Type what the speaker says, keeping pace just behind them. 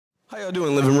How y'all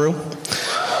doing, living room?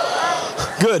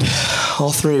 Good,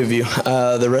 all three of you.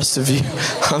 The rest of you,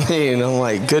 I'm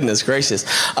like, goodness gracious.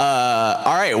 All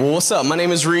right, well, what's up? My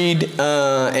name is Reed,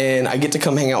 and I get to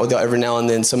come hang out with y'all every now and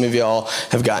then. Some of y'all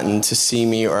have gotten to see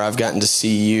me, or I've gotten to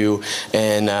see you,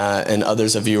 and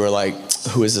others of you are like,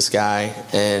 who is this guy?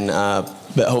 And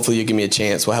but hopefully you give me a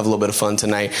chance. We'll have a little bit of fun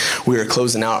tonight. We are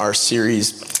closing out our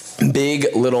series,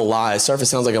 Big Little Lies. Sorry if it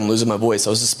sounds like I'm losing my voice. I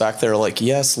was just back there like,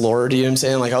 yes, Lord, you know what I'm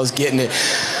saying? Like I was getting it.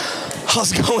 I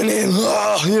was going in,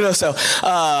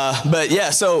 but yeah,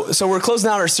 so we're closing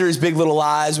out our series, Big Little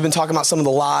Lies. We've been talking about some of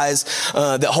the lies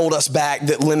that hold us back,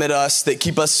 that limit us, that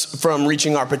keep us from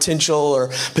reaching our potential, or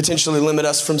potentially limit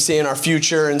us from seeing our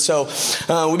future. And so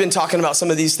we've been talking about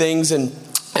some of these things, and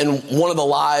one of the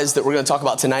lies that we're going to talk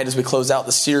about tonight as we close out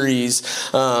the series,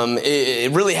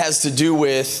 it really has to do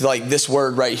with like this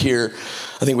word right here.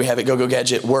 I think we have it, Go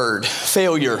Gadget, word,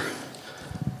 failure.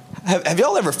 Have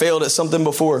y'all ever failed at something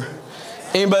before?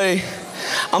 Anybody?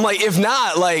 I'm like, if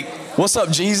not, like, what's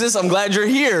up, Jesus? I'm glad you're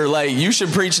here. Like, you should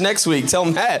preach next week. Tell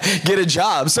them that. Get a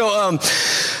job. So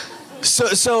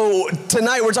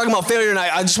tonight we're talking about failure, and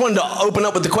I just wanted to open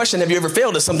up with the question, have you ever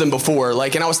failed at something before?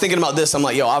 Like, and I was thinking about this. I'm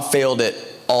like, I've failed at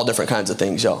all different kinds of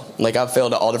things, y'all. Like, I've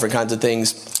failed at all different kinds of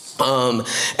things. But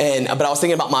I was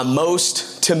thinking about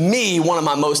to me, one of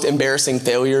my most embarrassing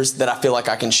failures that I feel like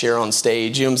I can share on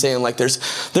stage. You know what I'm saying? Like there's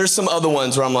some other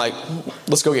ones where I'm like,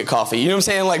 let's go get coffee. You know what I'm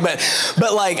saying? Like,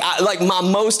 but like my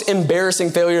most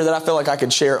embarrassing failure that I feel like I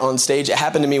could share on stage, it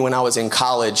happened to me when I was in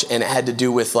college, and it had to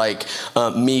do with like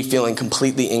me feeling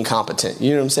completely incompetent.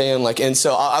 You know what I'm saying? Like, and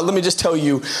so let me just tell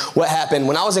you what happened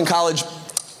when I was in college.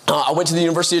 I went to the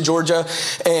University of Georgia,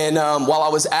 and while I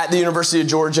was at the University of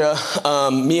Georgia,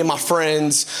 me and my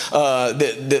friends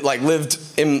that like lived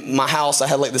in my house, I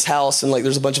had like this house, and like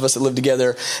there's a bunch of us that lived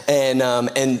together,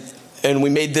 and we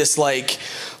made this like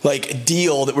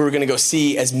deal that we were going to go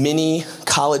see as many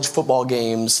college football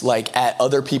games like at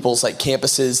other people's like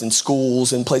campuses and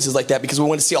schools and places like that, because we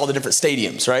wanted to see all the different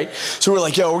stadiums, right? So we're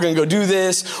like, we're going to go do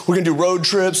this. We're going to do road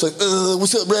trips. Like,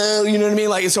 what's up, bro? You know what I mean?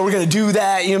 Like, and so we're going to do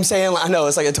that. You know what I'm saying? Like, I know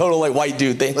it's like a total like white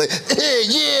dude thing. Like, hey,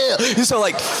 yeah. So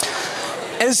like,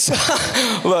 and so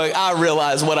look, I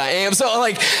realize what I am. So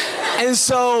like, and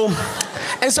so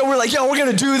we're like, we're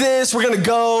going to do this. We're going to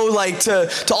go like to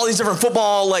all these different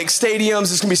football like stadiums.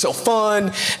 It's going to be so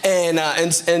fun.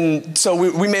 And so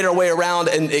we made our way around,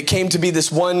 and it came to be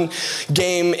this one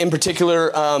game in particular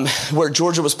where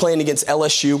Georgia was playing against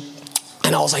LSU.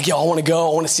 And I was like, I want to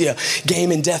go. I want to see a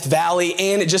game in Death Valley.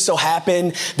 And it just so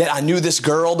happened that I knew this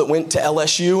girl that went to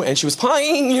LSU, and she was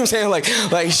playing, you know what I'm saying?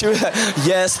 Like she was,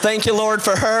 yes, thank you, Lord,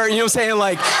 for her. You know what I'm saying?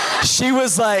 Like, she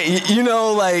was like,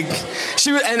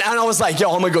 she was, and I was like,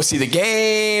 I'm going to go see the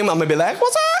game. I'm going to be like,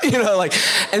 what's up?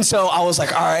 And so I was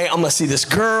like, all right, I'm going to see this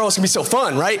girl. It's going to be so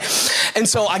fun, right? And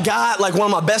so I got like one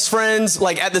of my best friends,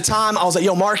 like at the time, I was like,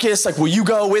 Marcus, like, will you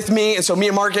go with me? And so me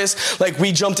and Marcus, like,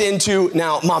 we jumped into,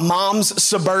 now my mom's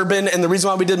Suburban, and the reason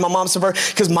why we did my mom's Suburban,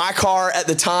 because my car at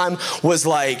the time was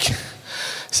like,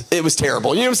 it was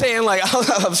terrible. You know what I'm saying? Like,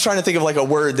 I was trying to think of like a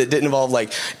word that didn't involve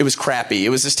like, it was crappy. It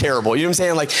was just terrible. You know what I'm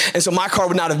saying? Like, and so my car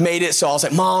would not have made it. So I was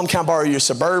like, Mom, can I borrow your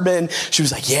Suburban? She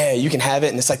was like, yeah, you can have it.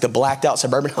 And it's like the blacked out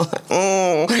Suburban. I was like,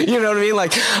 you know what I mean?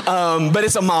 Like, but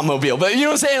it's a mom-mobile. But you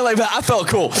know what I'm saying? Like, but I felt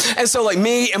cool. And so like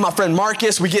me and my friend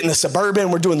Marcus, we get in the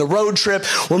Suburban. We're doing the road trip.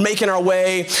 We're making our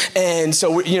way. And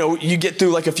so, you get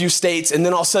through like a few states, and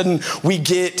then all of a sudden we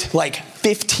get like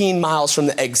 15 miles from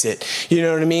the exit. You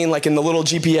know what I mean? Like in the little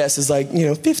GPS is like,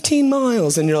 15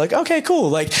 miles. And you're like, okay, cool.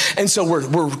 Like, and so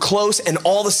we're close. And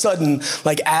all of a sudden,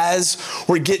 like as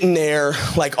we're getting there,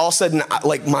 like all of a sudden,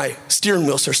 like my steering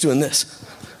wheel starts doing this.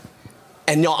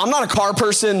 And y'all, I'm not a car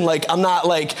person. Like, I'm not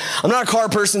a car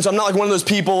person. So I'm not like one of those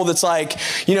people that's like,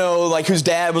 like whose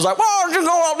dad was like, well, just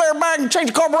go out there back and change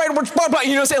the carburetor. You know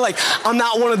what I'm saying? Like, I'm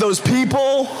not one of those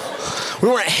people. We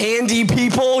weren't handy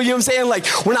people. You know what I'm saying?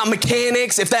 Like, we're not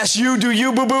mechanics. If that's you, do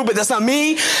you, boo-boo, but that's not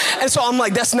me. And so I'm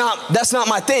like, that's not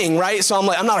my thing, right? So I'm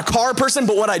like, I'm not a car person,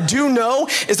 but what I do know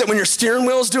is that when your steering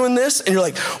wheel is doing this and you're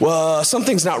like, well,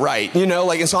 something's not right,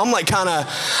 and so I'm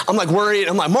like worried.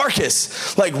 I'm like,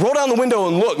 Marcus, like roll down the window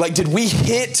and look, like, did we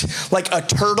hit like a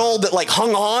turtle that like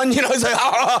hung on? It's like,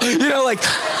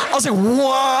 I was like,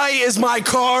 why is my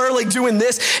car like doing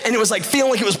this? And it was like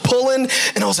feeling like it was pulling,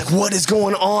 and I was like, what is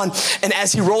going on? And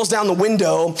as he rolls down the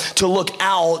window to look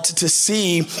out to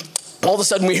see, all of a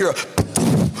sudden we hear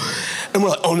and we're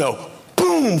like, oh no.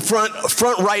 Boom, front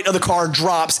right of the car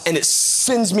drops, and it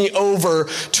sends me over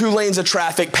 2 lanes of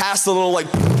traffic, past the little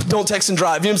like, don't text and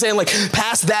drive, you know what I'm saying? Like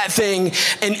past that thing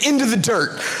and into the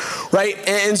dirt, right?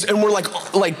 And we're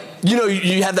like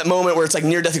you have that moment where it's like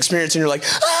near-death experience and you're like,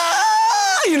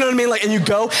 ah, you know what I mean? Like, and you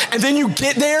go, and then you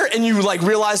get there and you like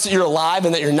realize that you're alive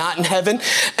and that you're not in heaven,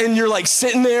 and you're like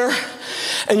sitting there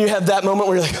and you have that moment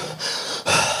where you're like,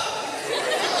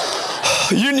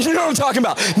 you know what I'm talking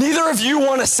about. Neither of you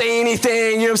want to say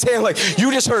anything. You know what I'm saying? Like,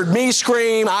 you just heard me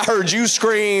scream. I heard you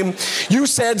scream. You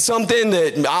said something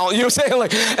that, you know what I'm saying?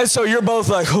 Like, and so you're both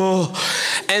like, oh.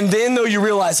 And then though you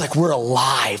realize like we're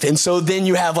alive. And so then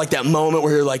you have like that moment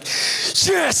where you're like,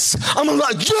 yes, I'm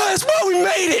like, yes, well, we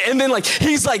made it. And then like,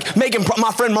 he's like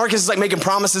my friend Marcus is like making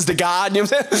promises to God. You know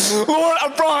what I'm saying? Lord, I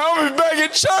promise I'm going to be back in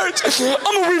church. I'm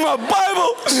going to read my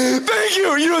Bible. Thank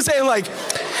you. You know what I'm saying? Like,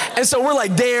 and so we're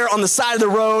like there on the side of the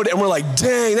road and we're like,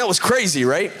 dang, that was crazy,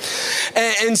 right?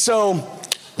 And so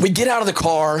we get out of the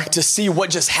car to see what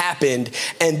just happened,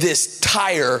 and this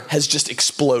tire has just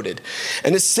exploded.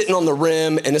 And it's sitting on the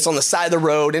rim, and it's on the side of the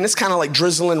road, and it's kind of like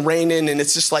drizzling, raining, and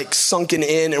it's just like sunken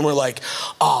in, and we're like,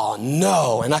 oh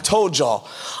no. And I told y'all,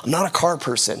 I'm not a car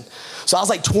person. So I was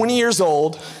like 20 years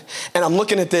old, and I'm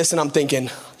looking at this, and I'm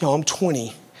thinking, no, I'm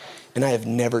 20. And I have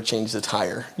never changed the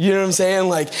tire. You know what I'm saying?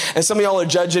 Like, and some of y'all are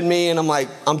judging me, and I'm like,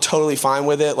 I'm totally fine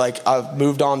with it. Like, I've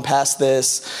moved on past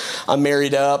this. I'm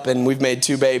married up, and we've made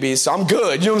 2 babies, so I'm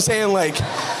good. You know what I'm saying? Like,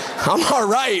 I'm all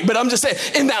right. But I'm just saying,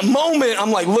 in that moment,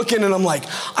 I'm like looking, and I'm like,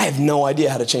 I have no idea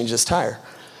how to change this tire.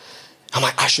 I'm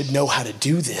like, I should know how to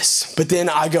do this. But then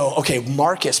I go, okay,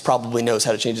 Marcus probably knows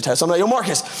how to change the tire. So I'm like, yo,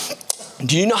 Marcus,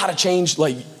 do you know how to change,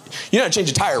 like, you know how to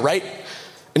change a tire, right?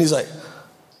 And he's like,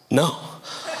 no.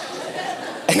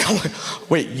 And I'm like,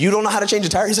 wait, you don't know how to change a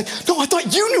tire? He's like, no, I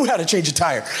thought you knew how to change a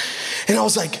tire. And I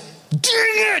was like, dang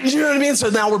it, you know what I mean? So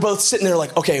now we're both sitting there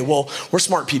like, okay, well, we're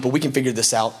smart people. We can figure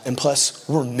this out. And plus,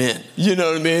 we're men. You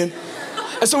know what I mean?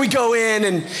 And so we go in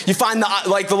and you find the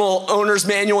little owner's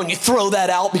manual and you throw that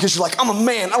out because you're like, I'm a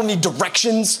man. I don't need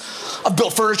directions. I've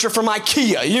built furniture from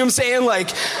IKEA. You know what I'm saying? Like,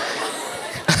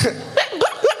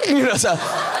 you know, so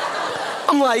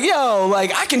I'm like, yo,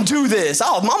 like, I can do this.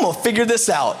 I'm going to figure this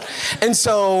out. And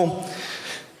so,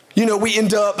 you know, we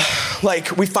end up,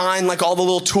 like, we find, like, all the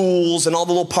little tools and all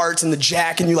the little parts and the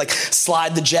jack, and you, like,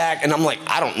 slide the jack, and I'm like,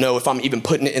 I don't know if I'm even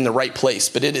putting it in the right place,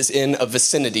 but it is in a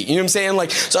vicinity. You know what I'm saying?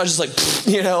 Like, so I was just like,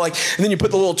 you know, like, and then you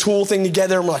put the little tool thing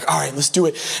together, and we're like, all right, let's do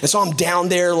it. And so I'm down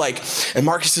there, like, and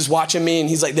Marcus is watching me, and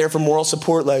he's, like, there for moral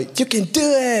support, like, you can do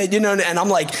it, you know, and I'm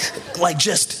like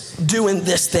just doing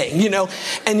this thing, you know?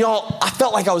 And y'all, I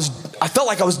felt like I was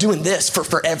doing this for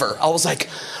forever. I was like,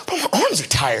 bro, my arms are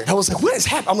tired. I was like, what is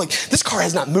happening? I'm like, this car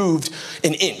has not moved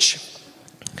an inch.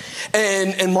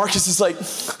 And Marcus is like,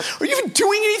 are you even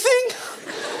doing anything?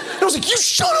 And I was like, you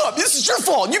shut up. This is your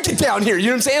fault. You get down here. You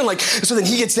know what I'm saying? Like, so then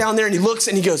he gets down there and he looks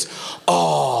and he goes,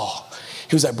 oh.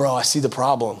 He was like, bro, I see the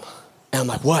problem. And I'm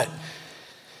like, what?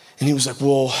 And he was like,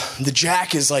 well, the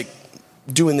jack is like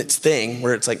doing its thing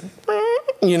where it's like,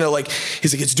 you know, like,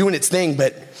 he's like, it's doing its thing,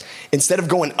 but instead of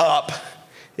going up,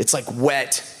 it's like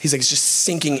wet. He's like, it's just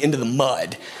sinking into the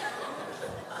mud.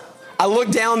 I look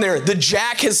down there, the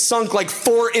jack has sunk like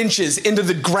 4 inches into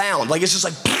the ground. Like, it's just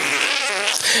like,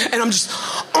 and I'm just,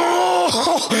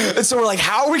 oh. And so we're like,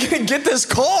 how are we going to get this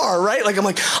car, right? Like, I'm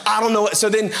like, I don't know. So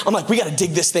then I'm like, we got to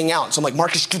dig this thing out. So I'm like,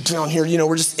 Marcus, get down here. You know,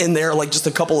 we're just in there, like just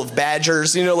a couple of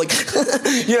badgers, you know, like,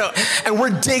 you know, and we're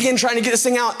digging, trying to get this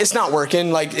thing out. It's not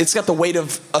working. Like, it's got the weight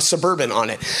of a Suburban on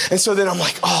it. And so then I'm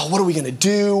like, oh, what are we going to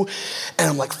do? And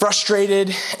I'm like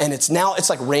frustrated. And it's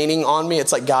like raining on me.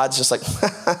 It's like God's just like,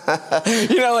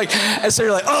 you know, like, and so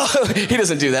you're like, oh, he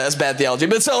doesn't do that. That's bad theology.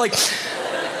 But so like,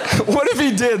 what if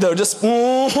he did though? Just,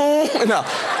 no,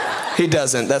 he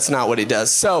doesn't. That's not what he does.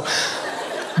 So,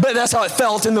 but that's how it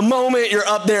felt in the moment. You're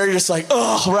up there, you're just like,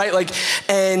 oh, right? Like,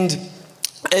 and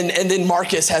then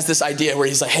Marcus has this idea where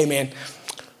he's like, hey man,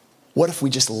 what if we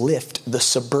just lift the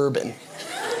Suburban?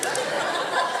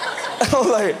 I'm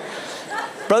like,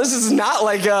 bro, this is not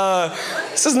like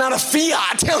this is not a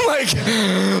Fiat.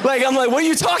 I'm like, what are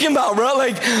you talking about, bro?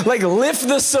 Like lift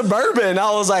the Suburban.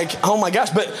 I was like, oh my gosh,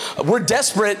 but we're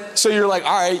desperate. So you're like,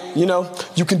 all right, you know,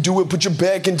 you can do it, put your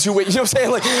back into it. You know what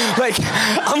I'm saying? Like,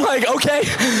 I'm like, okay.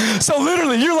 So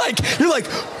literally you're like, you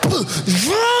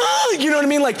know what I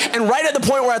mean? Like, and right at the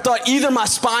point where I thought either my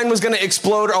spine was going to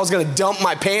explode or I was going to dump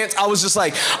my pants, I was just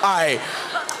like, all right,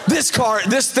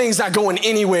 this thing's not going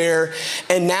anywhere.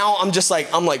 And now I'm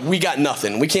like, we got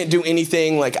nothing. We can't do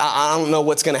anything. Like, I don't know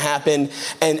what's going to happen.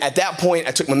 And at that point,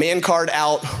 I took my man card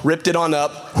out, ripped it on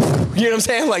up. You know what I'm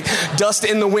saying? Like, dust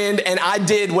in the wind. And I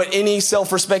did what any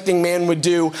self-respecting man would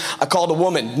do. I called a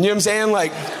woman. You know what I'm saying?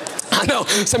 Like, I know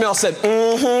some of y'all said,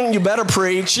 you better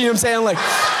preach. You know what I'm saying? Like,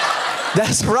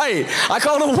 That's right. I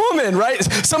called a woman, right?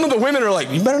 Some of the women are like,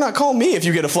 you better not call me if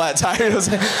you get a flat tire. I was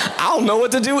like, I don't know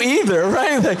what to do either,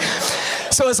 right? Like,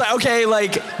 so it's like, okay,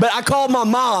 like, but I called my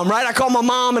mom, right? I called my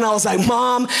mom and I was like,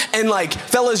 Mom, and like,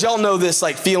 fellas, y'all know this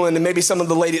like feeling, and maybe some of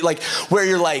the ladies, like, where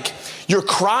you're like, you're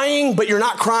crying, but you're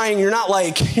not crying. You're not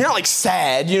like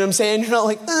sad, you know what I'm saying? You're not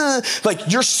like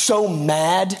you're so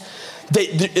mad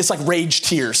that it's like rage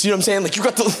tears, you know what I'm saying? Like you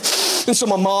got the, and so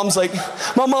my mom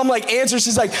like answers,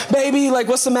 she's like, baby, like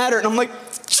what's the matter? And I'm like,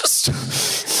 just,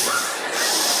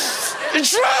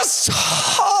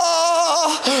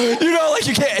 you know, like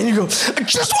you can't, and you go, I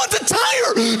just want the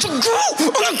tire to go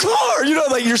on the car, you know,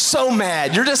 like you're so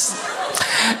mad. You're just,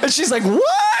 and she's like,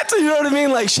 what? You know what I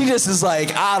mean? Like she just is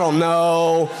like, I don't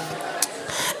know.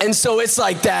 And so it's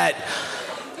like that.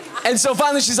 And so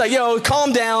finally she's like, yo,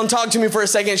 calm down, talk to me for a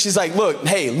second. She's like, look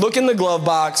in the glove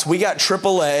box. We got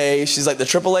AAA. She's like, the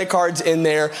AAA card's in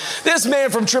there. This man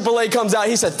from AAA comes out.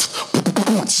 He said,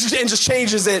 and just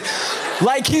changes it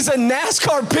like he's a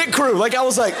NASCAR pit crew. Like I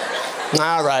was like,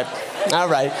 all right.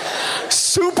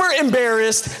 Super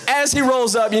embarrassed as he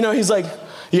rolls up, you know, he's like,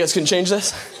 you guys couldn't change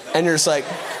this? And you're just like,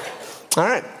 all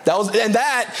right.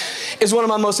 That is one of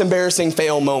my most embarrassing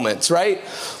fail moments, right?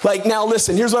 Like, now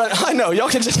listen, here's what I know. Y'all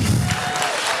can just,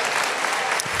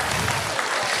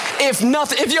 if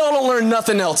y'all don't learn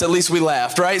nothing else, at least we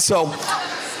laughed, right? So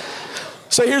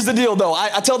here's the deal, though.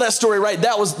 I tell that story, right?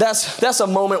 That's a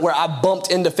moment where I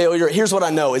bumped into failure. Here's what I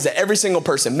know is that every single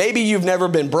person, maybe you've never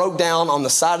been broke down on the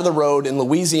side of the road in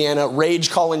Louisiana,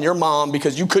 rage calling your mom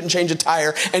because you couldn't change a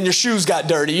tire and your shoes got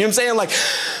dirty. You know what I'm saying? Like,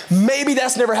 maybe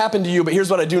that's never happened to you, but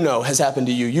here's what I do know has happened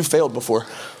to you. You failed before.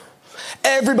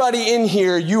 Everybody in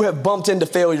here, you have bumped into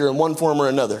failure in one form or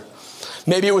another.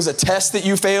 Maybe it was a test that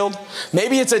you failed.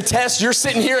 Maybe it's a test you're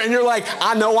sitting here and you're like,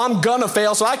 I know I'm gonna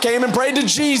fail, so I came and prayed to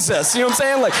Jesus. You know what I'm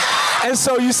saying? Like, and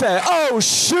so you said, oh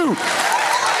shoot.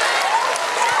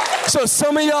 So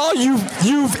some of y'all,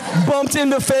 you've bumped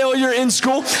into failure in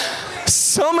school.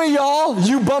 Some of y'all,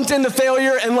 you bumped into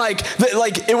failure and like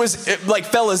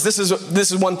fellas, this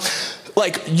is one,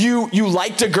 like you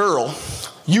liked a girl.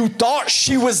 You thought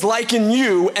she was liking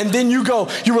you, and then you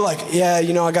were like, yeah,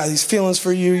 you know, I got these feelings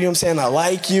for you, you know what I'm saying? I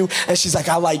like you. And she's like,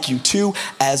 I like you too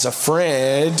as a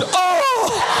friend.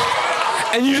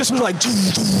 Oh! And you just was like,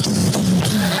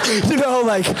 you know,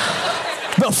 like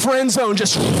the friend zone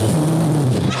just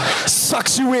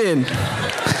sucks you in.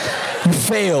 You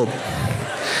failed.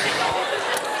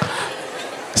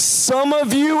 Some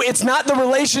of you, it's not the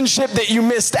relationship that you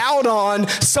missed out on.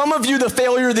 Some of you, the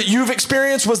failure that you've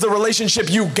experienced was the relationship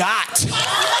you got.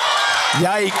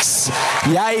 Yikes.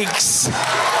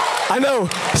 I know,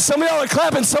 some of y'all are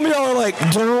clapping, some of y'all are like,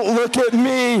 don't look at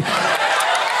me.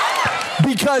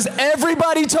 Because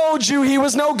everybody told you he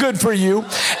was no good for you.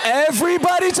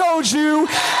 Everybody told you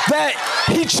that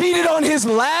he cheated on his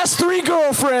last 3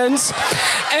 girlfriends.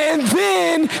 And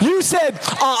then you said,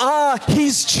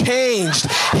 he's changed.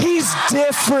 He's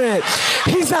different.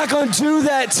 He's not going to do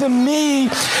that to me.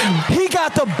 He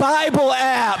got the Bible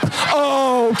app.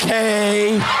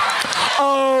 Okay.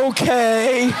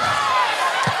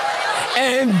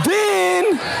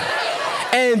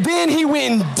 And then he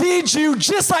went and did you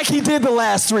just like he did the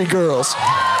last 3 girls.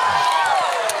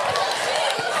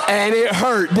 And it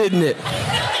hurt, didn't it?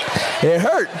 It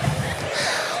hurt.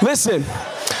 Listen,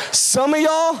 some of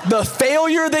y'all, the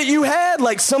failure that you had,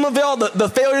 like some of y'all, the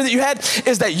failure that you had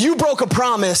is that you broke a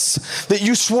promise that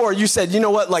you swore. You said, you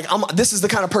know what, like this is the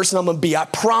kind of person I'm going to be. I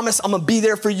promise I'm going to be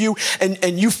there for you.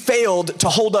 And you failed to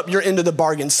hold up your end of the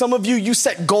bargain. Some of you, you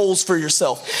set goals for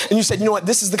yourself. And you said, you know what,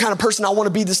 this is the kind of person I want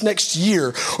to be this next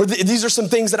year. Or these are some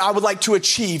things that I would like to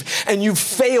achieve. And you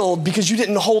failed because you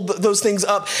didn't hold those things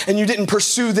up and you didn't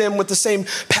pursue them with the same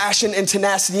passion and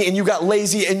tenacity, and you got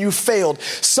lazy and you failed.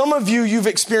 Some of you, you've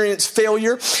experienced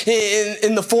failure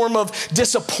in the form of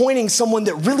disappointing someone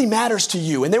that really matters to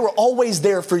you, and they were always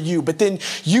there for you, but then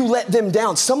you let them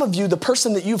down. Some of you, the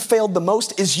person that you've failed the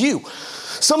most is you.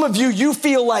 Some of you, you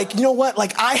feel like, you know what,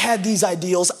 like I had these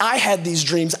ideals, I had these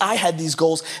dreams, I had these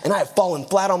goals, and I have fallen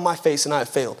flat on my face and I have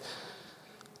failed.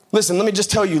 Listen, let me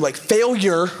just tell you, like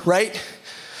failure, right?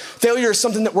 Failure is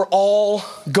something that we're all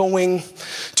going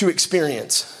to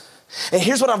experience. And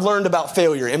here's what I've learned about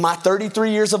failure. In my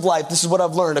 33 years of life, this is what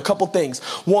I've learned. A couple things.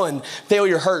 One,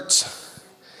 failure hurts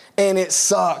and it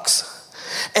sucks.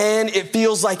 And it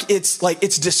feels like it's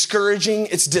discouraging,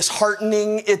 it's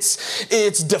disheartening,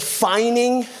 it's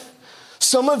defining.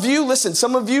 Some of you, listen,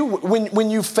 some of you, when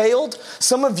you failed,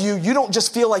 some of you, you don't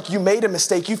just feel like you made a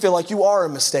mistake, you feel like you are a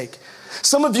mistake.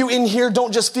 Some of you in here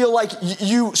don't just feel like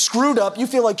you screwed up, you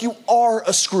feel like you are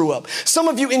a screw up. Some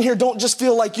of you in here don't just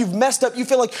feel like you've messed up, you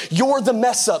feel like you're the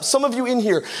mess up. Some of you in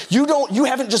here, you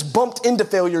haven't just bumped into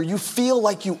failure, you feel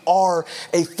like you are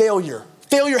a failure.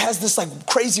 Failure has this like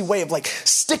crazy way of like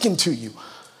sticking to you,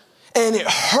 and it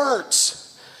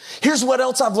hurts. Here's what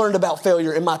else I've learned about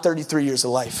failure in my 33 years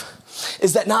of life,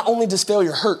 is that not only does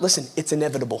failure hurt, listen, it's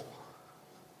inevitable.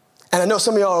 And I know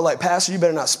some of y'all are like, Pastor, you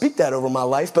better not speak that over my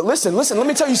life. But listen, let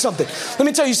me tell you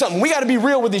something. We got to be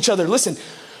real with each other. Listen,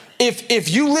 if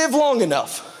you live long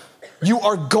enough, you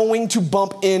are going to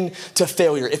bump into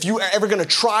failure. If you are ever going to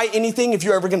try anything, if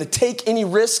you're ever going to take any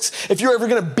risks, if you're ever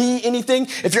going to be anything,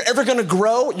 if you're ever going to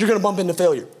grow, you're going to bump into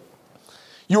failure.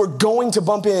 You are going to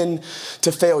bump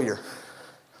into failure.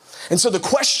 And so the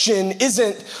question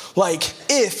isn't like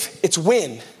if, it's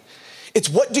when. It's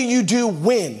what do you do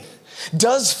when?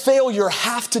 Does failure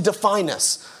have to define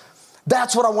us?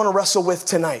 That's what I want to wrestle with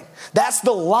tonight. That's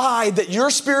the lie that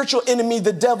your spiritual enemy,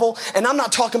 the devil, and I'm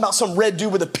not talking about some red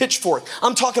dude with a pitchfork.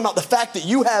 I'm talking about the fact that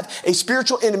you have a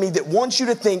spiritual enemy that wants you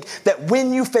to think that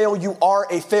when you fail, you are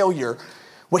a failure.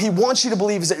 What he wants you to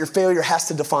believe is that your failure has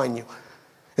to define you.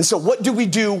 And so what do we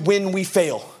do when we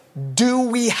fail? Do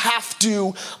we have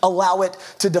to allow it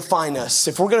to define us?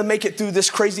 If we're going to make it through this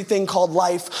crazy thing called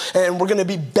life and we're going to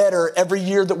be better every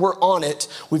year that we're on it,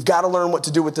 we've got to learn what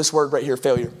to do with this word right here,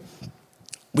 failure.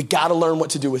 We got to learn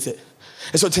what to do with it.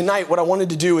 And so tonight, what I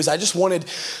wanted to do is I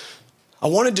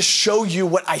wanted to show you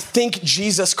what I think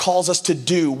Jesus calls us to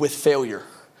do with failure.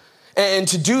 And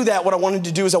to do that, what I wanted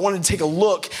to do is I wanted to take a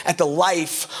look at the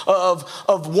life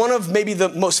of one of maybe the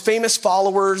most famous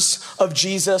followers of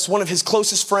Jesus, one of his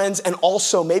closest friends, and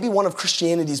also maybe one of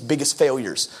Christianity's biggest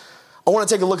failures. I want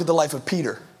to take a look at the life of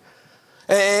Peter.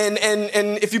 And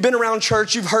if you've been around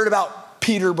church, you've heard about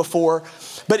Peter before.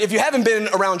 But if you haven't been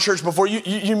around church before,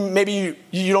 you maybe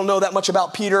you don't know that much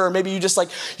about Peter, or maybe you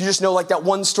just know like that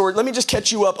one story. Let me just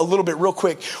catch you up a little bit real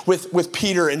quick with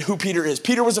Peter and who Peter is.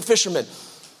 Peter was a fisherman.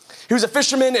 He was a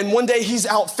fisherman, and one day he's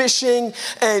out fishing,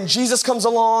 and Jesus comes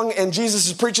along, and Jesus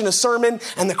is preaching a sermon,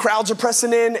 and the crowds are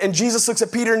pressing in, and Jesus looks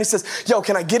at Peter, and he says, yo,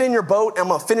 can I get in your boat? I'm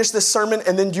going to finish this sermon,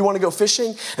 and then do you want to go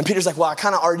fishing? And Peter's like, well, I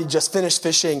kind of already just finished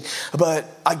fishing, but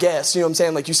I guess, you know what I'm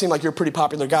saying? Like, you seem like you're a pretty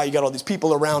popular guy. You got all these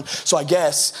people around, so I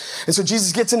guess. And so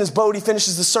Jesus gets in his boat, he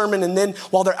finishes the sermon, and then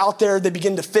while they're out there, they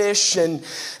begin to fish, and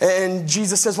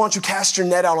Jesus says, why don't you cast your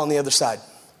net out on the other side?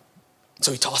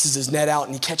 So he tosses his net out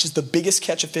and he catches the biggest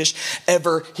catch of fish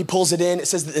ever. He pulls it in. It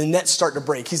says that the net's starting to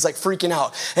break. He's like freaking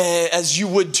out, as you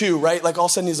would too, right? Like all of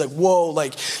a sudden he's like, whoa,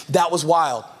 like that was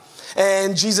wild.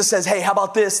 And Jesus says, hey, how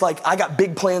about this? Like I got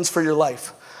big plans for your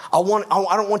life. I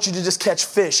don't want you to just catch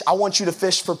fish. I want you to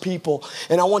fish for people,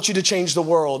 and I want you to change the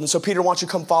world. And so Peter wants you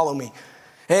to come follow me.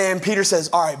 And Peter says,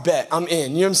 all right, bet, I'm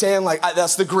in. You know what I'm saying? Like,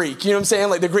 that's the Greek. You know what I'm saying?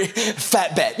 Like the Greek,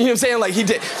 fat bet. You know what I'm saying? Like he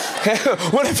did.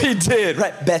 What if he did?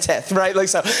 Right? Beteth, right? Like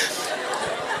so.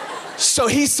 So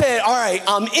he said, all right,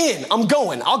 I'm in. I'm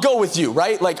going. I'll go with you,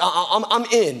 right? Like I'm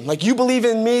in. Like you believe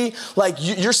in me. Like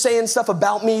you're saying stuff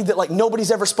about me that like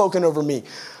nobody's ever spoken over me.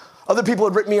 Other people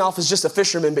had written me off as just a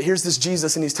fisherman, but here's this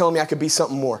Jesus, and he's telling me I could be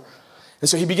something more. And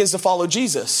so he begins to follow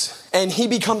Jesus, and he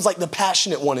becomes like the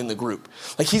passionate one in the group.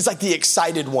 Like he's like the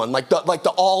excited one, like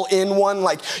the all in one.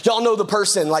 Like y'all know the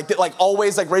person like that, like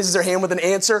always like raises their hand with an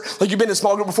answer. Like you've been in a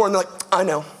small group before, and they're like, I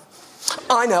know.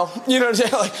 You know what I'm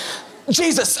saying? Like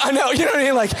Jesus, I know. You know what I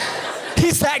mean? Like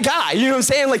he's that guy. You know what I'm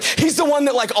saying? Like he's the one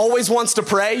that like always wants to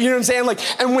pray. You know what I'm saying?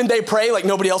 Like, and when they pray, like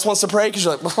nobody else wants to pray because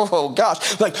you're like, oh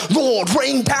gosh, like Lord,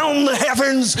 rain down the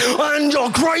heavens and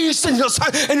your grace and your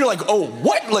son. And you're like, oh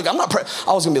what? Like I'm not praying.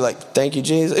 I was gonna be like, thank you,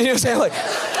 Jesus. You know what I'm saying? Like,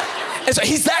 and so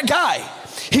he's that guy.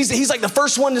 He's like the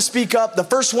first one to speak up, the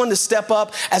first one to step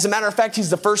up. As a matter of fact, he's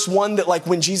the first one that like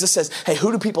when Jesus says, hey,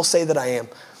 who do people say that I am?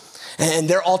 And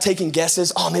they're all taking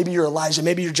guesses. Oh, maybe you're Elijah.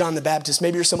 Maybe you're John the Baptist.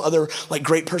 Maybe you're some other like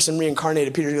great person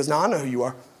reincarnated. Peter goes, no, I know who you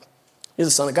are. You're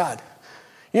the Son of God.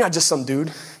 You're not just some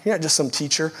dude. You're not just some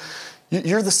teacher.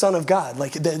 You're the Son of God.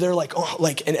 Like they're like, oh,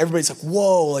 like, and everybody's like,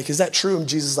 whoa, like, is that true? And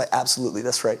Jesus is like, absolutely,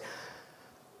 that's right.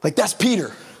 Like that's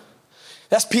Peter.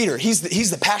 That's Peter. He's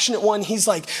the passionate one. He's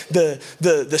like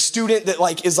the student that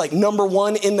like is like number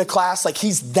one in the class. Like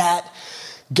he's that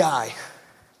guy.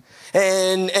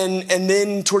 And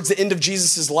then towards the end of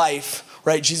Jesus' life,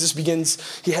 right, Jesus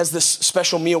he has this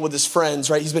special meal with his friends,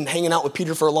 right? He's been hanging out with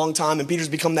Peter for a long time, and Peter's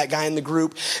become that guy in the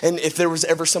group. And if there was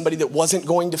ever somebody that wasn't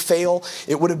going to fail,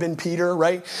 it would have been Peter,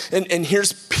 right? And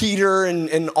here's Peter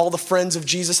and all the friends of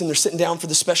Jesus, and they're sitting down for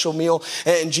the special meal,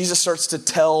 and Jesus starts to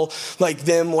tell like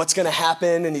them what's going to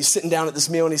happen, and he's sitting down at this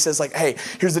meal, and he says like, hey,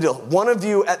 here's the deal. One of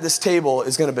you at this table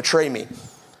is going to betray me.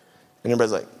 And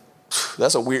everybody's like,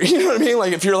 That's a weird, you know what I mean?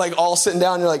 Like if you're like all sitting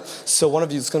down, you're like, so one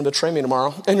of you is going to betray me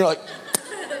tomorrow. And you're like,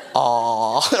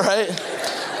 aw, right?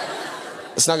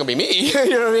 It's not going to be me, you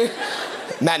know what I mean?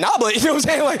 Matt Nobley, you know what I'm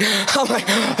saying? Like, I'm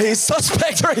like, he's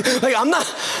suspect, right? Like,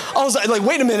 I was like,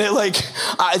 wait a minute, like,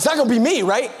 it's not gonna be me,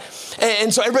 right?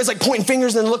 And so everybody's like pointing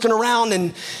fingers and looking around,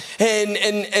 and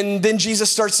then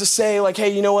Jesus starts to say, like,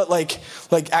 hey, you know what? Like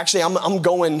actually, I'm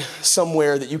going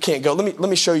somewhere that you can't go. Let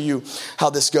me show you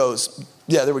how this goes.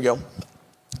 Yeah, there we go.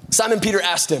 Simon Peter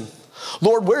asked him,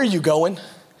 Lord, where are you going?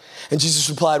 And Jesus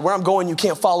replied, where I'm going, you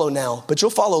can't follow now, but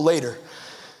you'll follow later.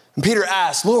 And Peter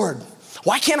asked, Lord,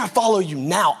 why can't I follow you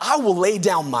now? I will lay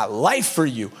down my life for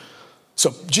you.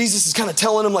 So Jesus is kind of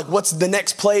telling him like what's the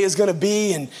next play is going to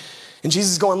be. And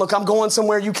Jesus is going, look, I'm going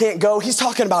somewhere you can't go. He's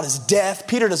talking about his death.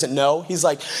 Peter doesn't know. He's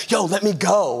like, yo, let me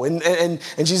go. And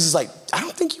Jesus is like, I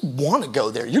don't think you want to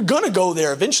go there. You're going to go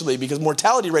there eventually because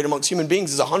mortality rate amongst human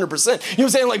beings is 100%. You know what I'm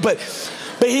saying? Like, but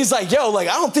he's like, yo, like,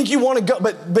 I don't think you want to go.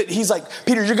 But he's like,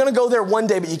 Peter, you're going to go there one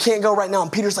day, but you can't go right now.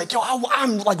 And Peter's like, yo,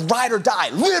 I'm like ride or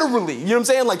die, literally. You know what I'm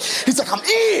saying? Like, he's like, I'm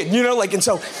in, you know, like, and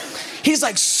so he's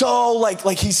like,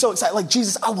 he's so excited. Like,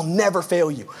 Jesus, I will never fail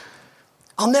you.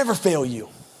 I'll never fail you.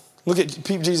 Look at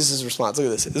Jesus' response. Look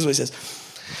at this. This is what he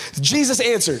says. Jesus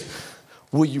answered,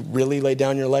 will you really lay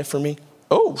down your life for me?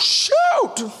 Oh,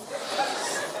 shoot.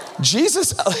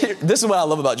 Jesus, this is what I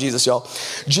love about Jesus, y'all.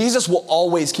 Jesus will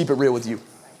always keep it real with you.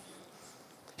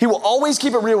 He will always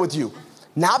keep it real with you.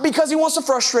 Not because he wants to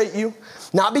frustrate you,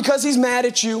 not because he's mad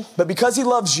at you, but because he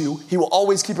loves you, he will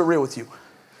always keep it real with you.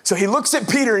 So he looks at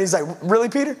Peter and he's like, really,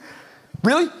 Peter?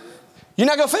 Really? You're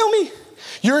not going to fail me?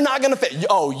 You're not going to fail.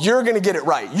 Oh, you're going to get it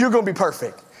right. You're going to be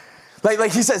perfect.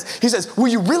 Like he says, will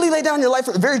you really lay down your life?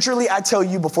 Very truly, I tell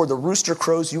you, before the rooster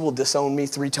crows, you will disown me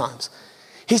 3 times.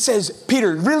 He says,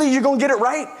 Peter, really, you're going to get it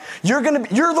right? You're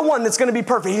the one that's going to be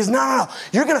perfect. He says, no.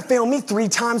 You're going to fail me 3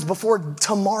 times before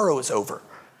tomorrow is over.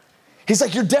 He's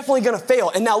like, you're definitely going to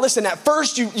fail. And now listen, at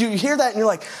first you hear that and you're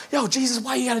like, yo, Jesus,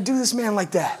 why you got to do this man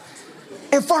like that?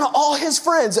 In front of all his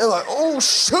friends. They're like, oh,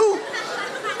 shoot.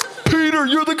 Peter,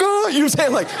 you're the guy. You know what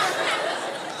I'm saying?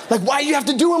 Like, why do you have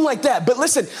to do him like that? But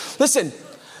listen,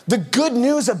 the good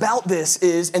news about this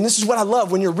is, and this is what I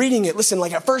love when you're reading it, listen,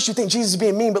 like at first you think Jesus is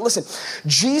being mean, but listen,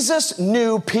 Jesus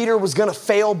knew Peter was going to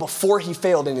fail before he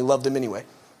failed, and he loved him anyway.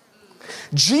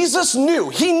 Jesus knew,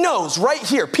 he knows right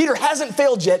here, Peter hasn't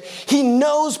failed yet. He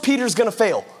knows Peter's going to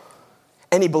fail,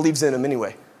 and he believes in him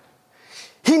anyway.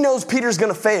 He knows Peter's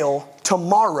going to fail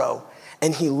tomorrow,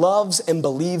 and he loves and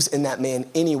believes in that man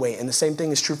anyway. And the same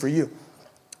thing is true for you.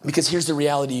 Because here's the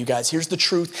reality, you guys. Here's the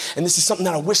truth. And this is something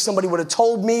that I wish somebody would have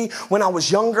told me when I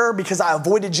was younger, because I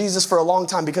avoided Jesus for a long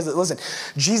time. Because listen,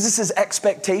 Jesus'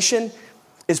 expectation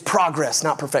is progress,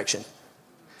 not perfection.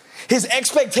 His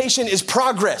expectation is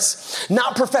progress,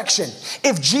 not perfection.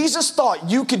 If Jesus thought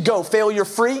you could go failure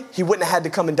free, he wouldn't have had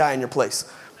to come and die in your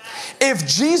place. If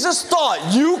Jesus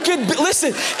thought you could,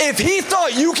 if he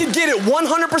thought you could get it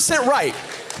 100% right,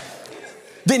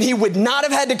 then he would not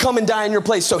have had to come and die in your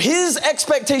place. So his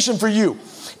expectation for you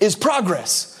is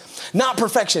progress, not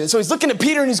perfection. And so he's looking at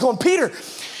Peter and he's going, Peter,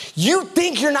 you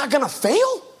think you're not going to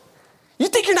fail? You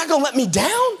think you're not going to let me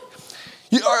down?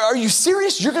 Are you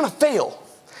serious? You're going to fail.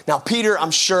 Now, Peter,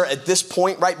 I'm sure at this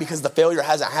point, right, because the failure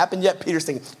hasn't happened yet, Peter's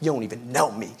thinking, you don't even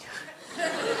know me.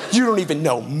 You don't even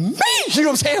know me. You know what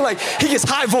I'm saying? Like, he gets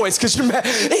high voice because you're mad.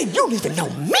 Hey, you don't even know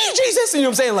me, Jesus. You know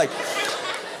what I'm saying? Like,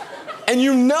 and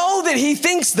you know that he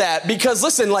thinks that because,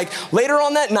 listen, like later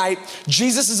on that night,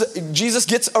 Jesus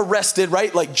gets arrested,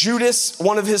 right? Like Judas,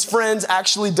 one of his friends,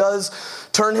 actually does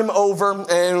turn him over.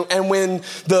 And when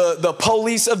the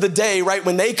police of the day, right,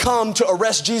 when they come to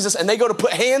arrest Jesus and they go to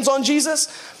put hands on Jesus,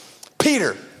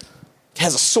 Peter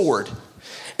has a sword. And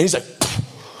he's like,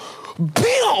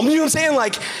 bam! You know what I'm saying?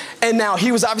 Like, and now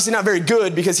he was obviously not very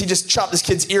good because he just chopped this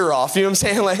kid's ear off. You know what I'm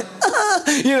saying? Like,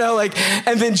 you know, like,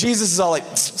 and then Jesus is all like,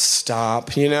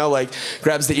 stop, you know, like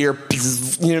grabs the ear,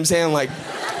 you know what I'm saying? Like,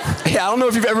 yeah, I don't know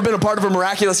if you've ever been a part of a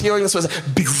miraculous healing. This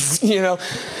was, you know,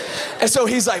 and so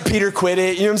he's like, Peter, quit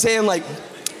it. You know what I'm saying? Like,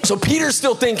 so Peter's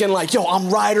still thinking like, yo, I'm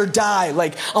ride or die.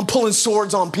 Like, I'm pulling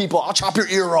swords on people. I'll chop your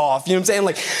ear off. You know what I'm saying?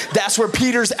 Like, that's where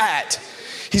Peter's at.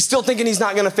 He's still thinking he's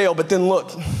not going to fail. But then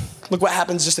look what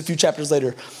happens just a few chapters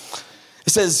later. It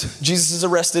says Jesus is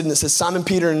arrested, and it says Simon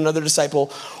Peter and another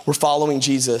disciple were following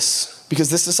Jesus because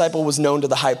this disciple was known to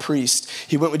the high priest.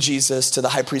 He went with Jesus to the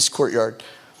high priest's courtyard.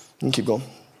 And keep going.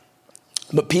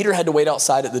 But Peter had to wait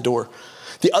outside at the door.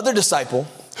 The other disciple,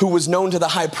 who was known to the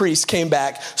high priest, came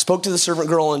back, spoke to the servant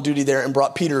girl on duty there, and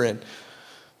brought Peter in.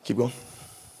 Keep going.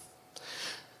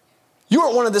 You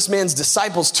aren't one of this man's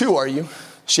disciples too, are you?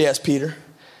 She asked Peter.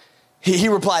 He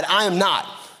replied, I am not.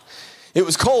 It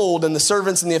was cold, and the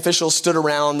servants and the officials stood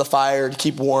around the fire to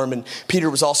keep warm, and Peter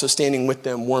was also standing with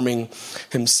them, warming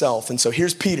himself. And so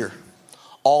here's Peter.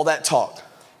 All that talk,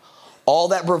 all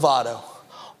that bravado,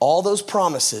 all those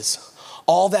promises,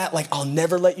 all that, like, I'll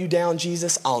never let you down,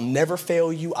 Jesus. I'll never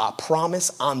fail you. I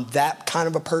promise I'm that kind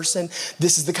of a person.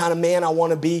 This is the kind of man I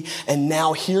want to be. And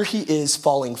now here he is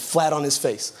falling flat on his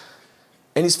face.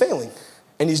 And he's failing.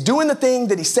 And he's doing the thing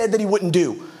that he said that he wouldn't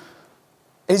do.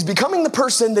 And he's becoming the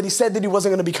person that he said that he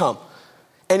wasn't going to become.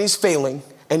 And he's failing,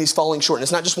 and he's falling short. And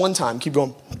it's not just one time. Keep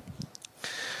going.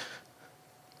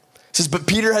 It says, but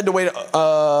Peter had to wait.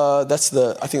 I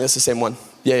think that's the same one.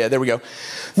 Yeah, there we go.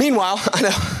 Meanwhile, I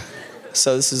know.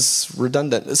 So this is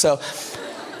redundant. So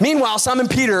meanwhile, Simon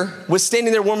Peter was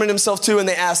standing there warming himself too, and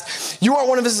they asked, you aren't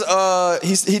one of his,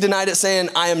 he denied it saying,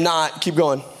 I am not. Keep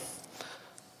going.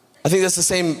 I think that's the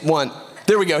same one.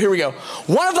 There we go. Here we go.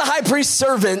 One of the high priest's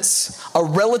servants, a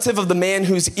relative of the man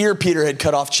whose ear Peter had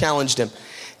cut off, challenged him.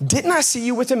 Didn't I see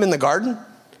you with him in the garden?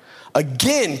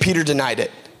 Again, Peter denied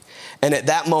it. And at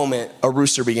that moment, a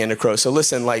rooster began to crow. So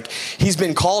listen, like, he's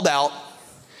been called out.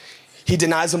 He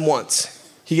denies him once.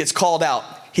 He gets called out.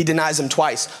 He denies him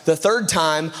twice. The third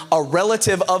time, a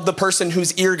relative of the person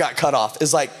whose ear got cut off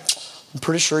is like, I'm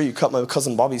pretty sure you cut my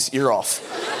cousin Bobby's ear off.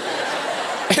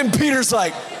 And Peter's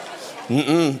like,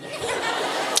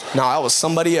 no, that was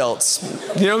somebody else.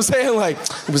 You know what I'm saying? Like,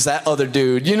 it was that other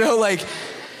dude,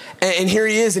 and here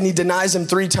he is, and he denies him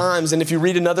 3 times. And if you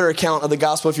read another account of the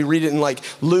gospel, if you read it in like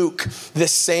Luke,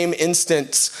 this same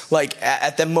instance, like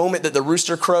at the moment that the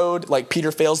rooster crowed, like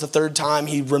Peter fails the 3rd time,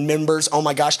 he remembers, oh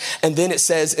my gosh. And then it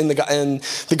says in the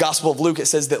gospel of Luke, it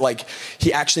says that like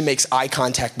he actually makes eye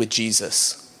contact with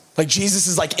Jesus. Like Jesus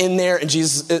is like in there, and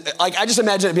Jesus, like I just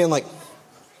imagine it being like,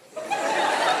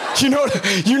 you know what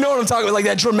I'm talking about? Like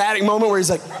that dramatic moment where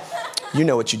he's like, you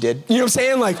know what you did. You know what I'm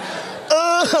saying? Like,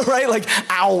 right? Like,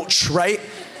 ouch, right?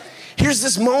 Here's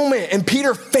this moment, and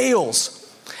Peter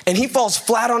fails, and he falls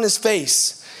flat on his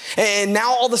face. And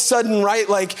now all of a sudden, right,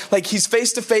 like he's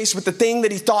face to face with the thing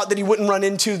that he thought that he wouldn't run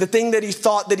into, the thing that he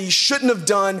thought that he shouldn't have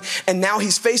done, and now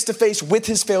he's face to face with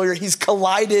his failure. He's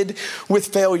collided with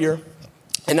failure,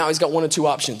 and now he's got one of 2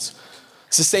 options.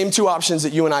 It's the same 2 options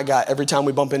that you and I got every time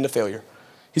we bump into failure.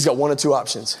 He's got one of 2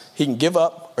 options. He can give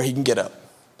up, or he can get up.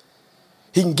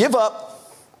 He can give up,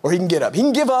 or he can get up. He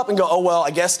can give up and go, oh, well, I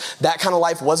guess that kind of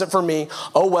life wasn't for me.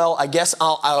 Oh, well, I guess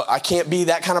I can't be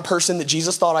that kind of person that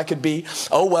Jesus thought I could be.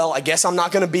 Oh, well, I guess I'm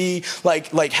not going to be like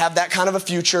have that kind of a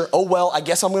future. Oh, well, I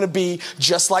guess I'm going to be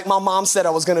just like my mom said I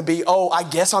was going to be. Oh, I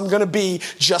guess I'm going to be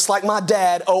just like my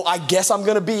dad. Oh, I guess I'm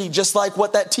going to be just like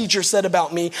what that teacher said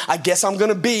about me. I guess I'm going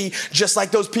to be just like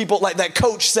those people, like that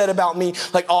coach said about me.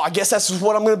 Like, oh, I guess that's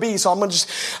what I'm going to be. So I'm going to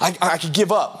I could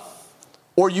give up.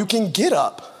 Or you can get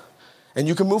up. And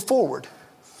you can move forward,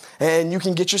 and you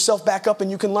can get yourself back up,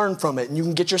 and you can learn from it, and you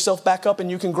can get yourself back up,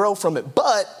 and you can grow from it.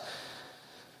 But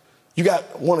you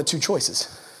got one of 2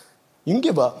 choices. You can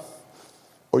give up,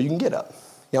 or you can get up.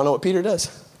 Y'all know what Peter does?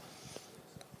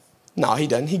 No, he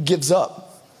doesn't. He gives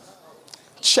up.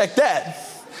 Check that.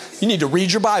 You need to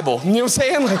read your Bible. You know what I'm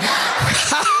saying? Like,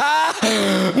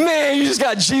 man, you just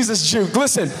got Jesus juked.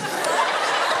 Listen,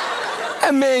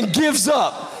 that man gives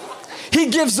up. He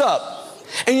gives up.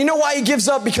 And you know why he gives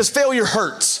up? Because failure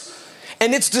hurts,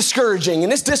 and it's discouraging,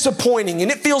 and it's disappointing, and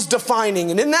it feels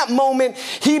defining. And in that moment,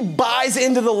 he buys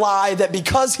into the lie that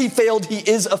because he failed, he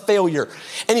is a failure.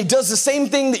 And he does the same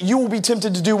thing that you will be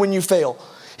tempted to do when you fail.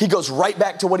 He goes right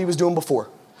back to what he was doing before.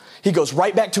 He goes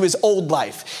right back to his old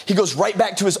life. He goes right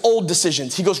back to his old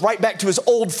decisions. He goes right back to his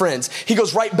old friends. He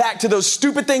goes right back to those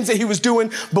stupid things that he was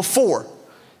doing before.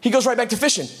 He goes right back to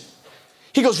fishing.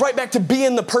 He goes right back to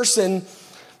being the person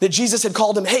that Jesus had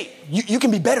called him, hey, you can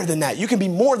be better than that. You can be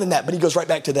more than that. But he goes right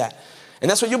back to that. And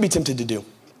that's what you'll be tempted to do.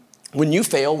 When you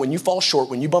fail, when you fall short,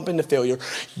 when you bump into failure,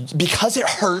 because it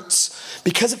hurts,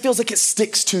 because it feels like it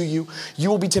sticks to you,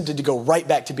 you will be tempted to go right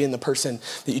back to being the person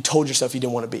that you told yourself you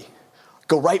didn't want to be.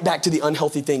 Go right back to the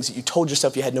unhealthy things that you told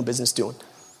yourself you had no business doing.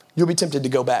 You'll be tempted to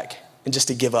go back and just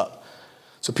to give up.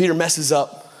 So Peter messes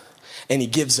up, and he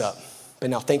gives up. But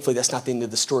now, thankfully, that's not the end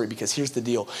of the story, because here's the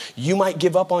deal. You might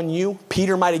give up on you.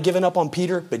 Peter might have given up on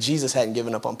Peter, but Jesus hadn't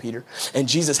given up on Peter. And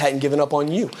Jesus hadn't given up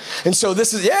on you. And so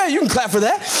this is, yeah, you can clap for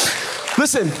that.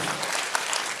 Listen,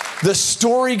 the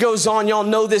story goes on. Y'all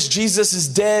know this. Jesus is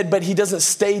dead, but he doesn't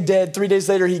stay dead. 3 days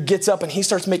later, he gets up and he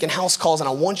starts making house calls. And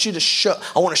I want to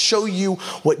show you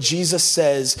what Jesus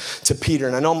says to Peter.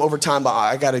 And I know I'm over time, but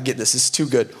I got to get this. This is too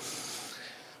good.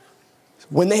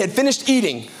 When they had finished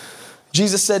eating,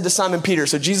 Jesus said to Simon Peter,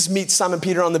 so Jesus meets Simon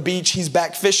Peter on the beach. He's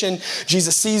back fishing.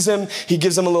 Jesus sees him. He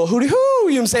gives him a little hooty hoo,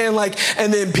 you know what I'm saying? Like,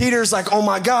 and then Peter's like, oh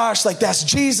my gosh, like that's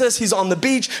Jesus. He's on the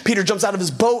beach. Peter jumps out of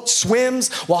his boat,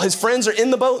 swims while his friends are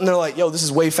in the boat. And they're like, yo, this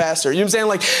is way faster. You know what I'm saying?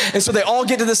 Like, and so they all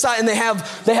get to the side and they have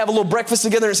a little breakfast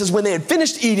together. And it says, when they had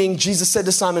finished eating, Jesus said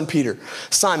to Simon Peter,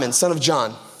 Simon, son of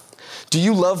John, do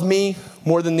you love me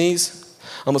more than these?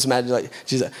 I almost imagine like,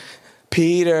 Jesus,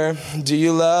 Peter, do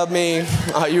you love me?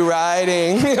 Are you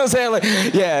riding? You know what I'm saying? Like,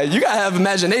 yeah, you got to have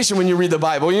imagination when you read the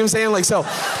Bible. You know what I'm saying? Like, so,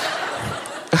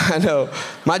 I know,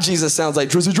 my Jesus sounds like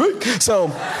Drizzy Drake. So,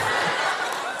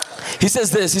 he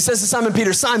says this. He says to Simon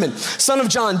Peter, Simon, son of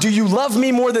John, do you love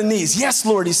me more than these? Yes,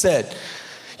 Lord, he said.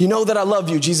 You know that I love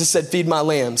you. Jesus said, feed my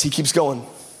lambs. He keeps going.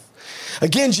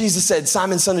 Again, Jesus said,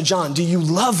 Simon, son of John, do you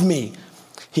love me?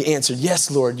 He answered, yes,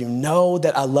 Lord, you know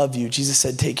that I love you. Jesus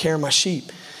said, take care of my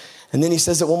sheep. And then he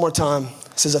says it one more time.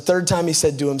 He says a third time he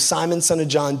said to him, Simon, son of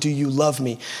John, do you love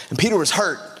me? And Peter was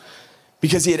hurt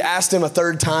because he had asked him a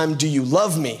third time, do you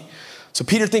love me? So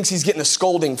Peter thinks he's getting a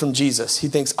scolding from Jesus. He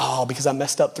thinks, oh, because I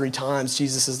messed up 3 times.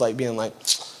 Jesus is like being like,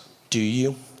 do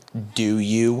you? Do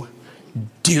you?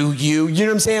 Do you? You know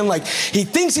what I'm saying? Like he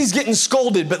thinks he's getting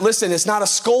scolded, but listen, it's not a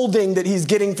scolding that he's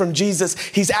getting from Jesus.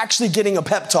 He's actually getting a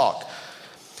pep talk.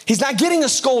 He's not getting a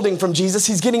scolding from Jesus.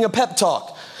 He's getting a pep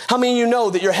talk. How many of you know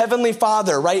that your heavenly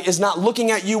Father, right, is not looking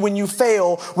at you when you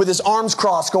fail with his arms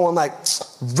crossed going like,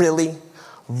 really,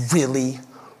 really,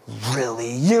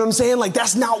 really? You know what I'm saying? Like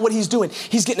that's not what he's doing.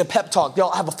 He's getting a pep talk.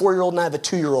 Y'all, I have a 4-year-old and I have a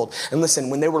 2-year-old. And listen,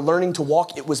 when they were learning to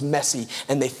walk, it was messy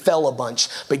and they fell a bunch.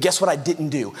 But guess what I didn't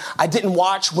do? I didn't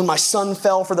watch when my son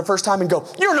fell for the first time and go,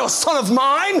 you're no son of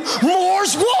mine,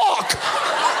 Moore's walk.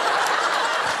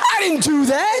 I didn't do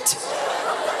that.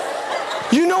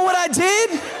 You know what I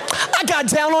did? I got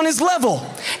down on his level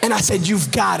and I said,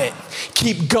 you've got it.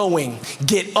 Keep going.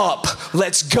 Get up.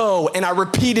 Let's go. And I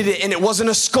repeated it, and it wasn't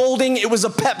a scolding. It was a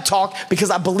pep talk because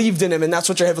I believed in him, and that's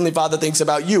what your heavenly Father thinks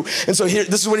about you. And so here,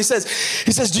 this is what he says.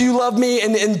 He says, do you love me?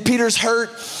 And Peter's hurt.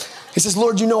 He says,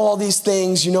 Lord, you know all these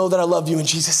things. You know that I love you. And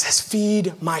Jesus says,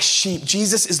 feed my sheep.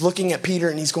 Jesus is looking at Peter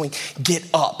and he's going, get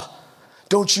up.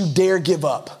 Don't you dare give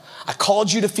up. I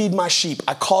called you to feed my sheep.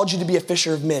 I called you to be a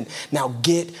fisher of men. Now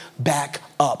get back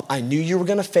up. I knew you were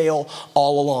going to fail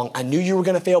all along. I knew you were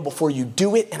going to fail before you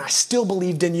do it, and I still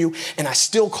believed in you, and I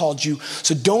still called you.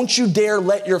 So don't you dare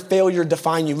let your failure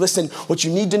define you. Listen, what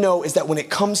you need to know is that when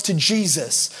it comes to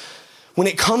Jesus,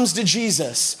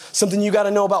 something you got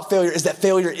to know about failure is that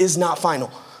failure is not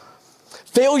final.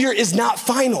 Failure is not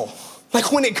final.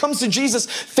 Like when it comes to Jesus,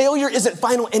 failure isn't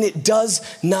final, and it does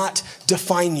not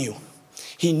define you.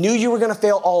 He knew you were going to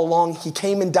fail all along. He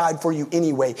came and died for you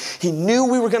anyway. He knew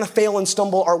we were going to fail and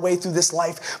stumble our way through this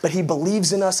life, but he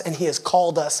believes in us and he has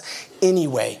called us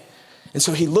anyway. And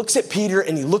so he looks at Peter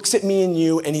and he looks at me and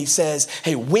you and he says,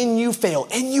 hey, when you fail,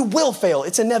 and you will fail,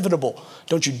 it's inevitable,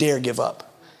 don't you dare give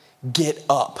up. Get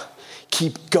up.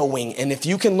 Keep going. And if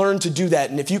you can learn to do that,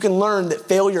 and if you can learn that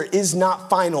failure is not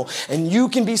final, and you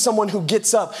can be someone who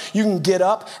gets up, you can get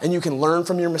up and you can learn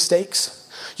from your mistakes.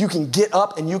 You can get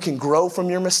up and you can grow from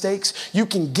your mistakes. You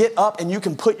can get up and you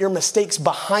can put your mistakes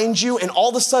behind you. And all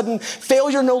of a sudden,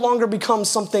 failure no longer becomes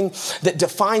something that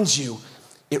defines you.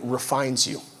 It refines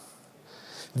you.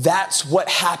 That's what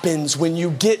happens when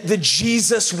you get the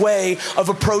Jesus way of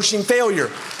approaching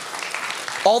failure.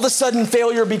 All of a sudden,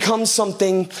 failure becomes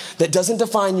something that doesn't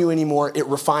define you anymore. It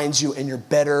refines you, and you're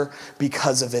better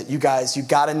because of it. You guys, you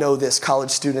got to know this,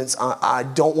 college students. I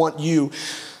don't want you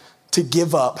to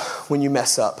give up when you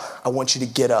mess up. I want you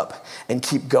to get up and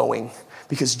keep going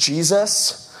because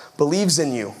Jesus believes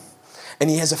in you and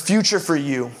he has a future for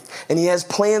you and he has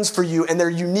plans for you and they're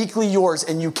uniquely yours,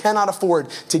 and you cannot afford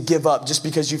to give up just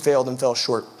because you failed and fell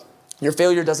short. Your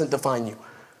failure doesn't define you.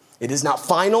 It is not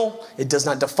final. It does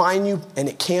not define you, and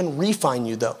it can refine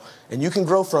you though. And you can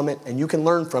grow from it, and you can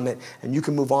learn from it, and you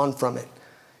can move on from it.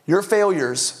 Your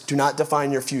failures do not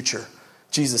define your future.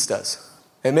 Jesus does.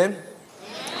 Amen?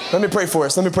 Let me pray for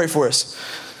us.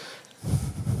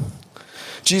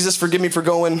 Jesus, forgive me for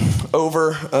going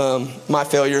over. My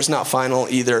failure is not final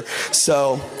either.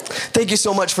 So thank you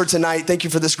so much for tonight. Thank you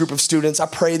for this group of students. I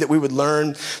pray that we would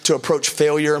learn to approach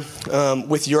failure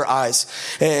with your eyes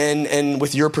and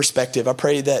with your perspective. I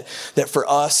pray that for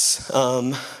us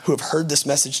who have heard this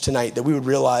message tonight, that we would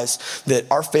realize that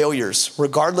our failures,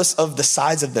 regardless of the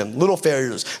size of them, little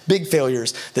failures, big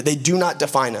failures, that they do not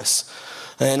define us.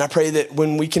 And I pray that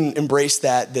when we can embrace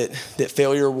that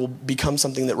failure will become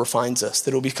something that refines us,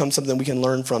 that it will become something we can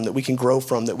learn from, that we can grow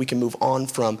from, that we can move on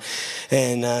from.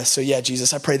 And so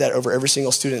Jesus, I pray that over every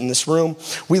single student in this room.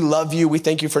 We love you. We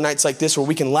thank you for nights like this where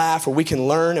we can laugh, where we can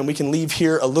learn, and we can leave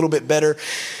here a little bit better.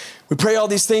 We pray all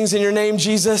these things in your name,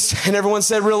 Jesus. And everyone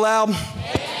said real loud.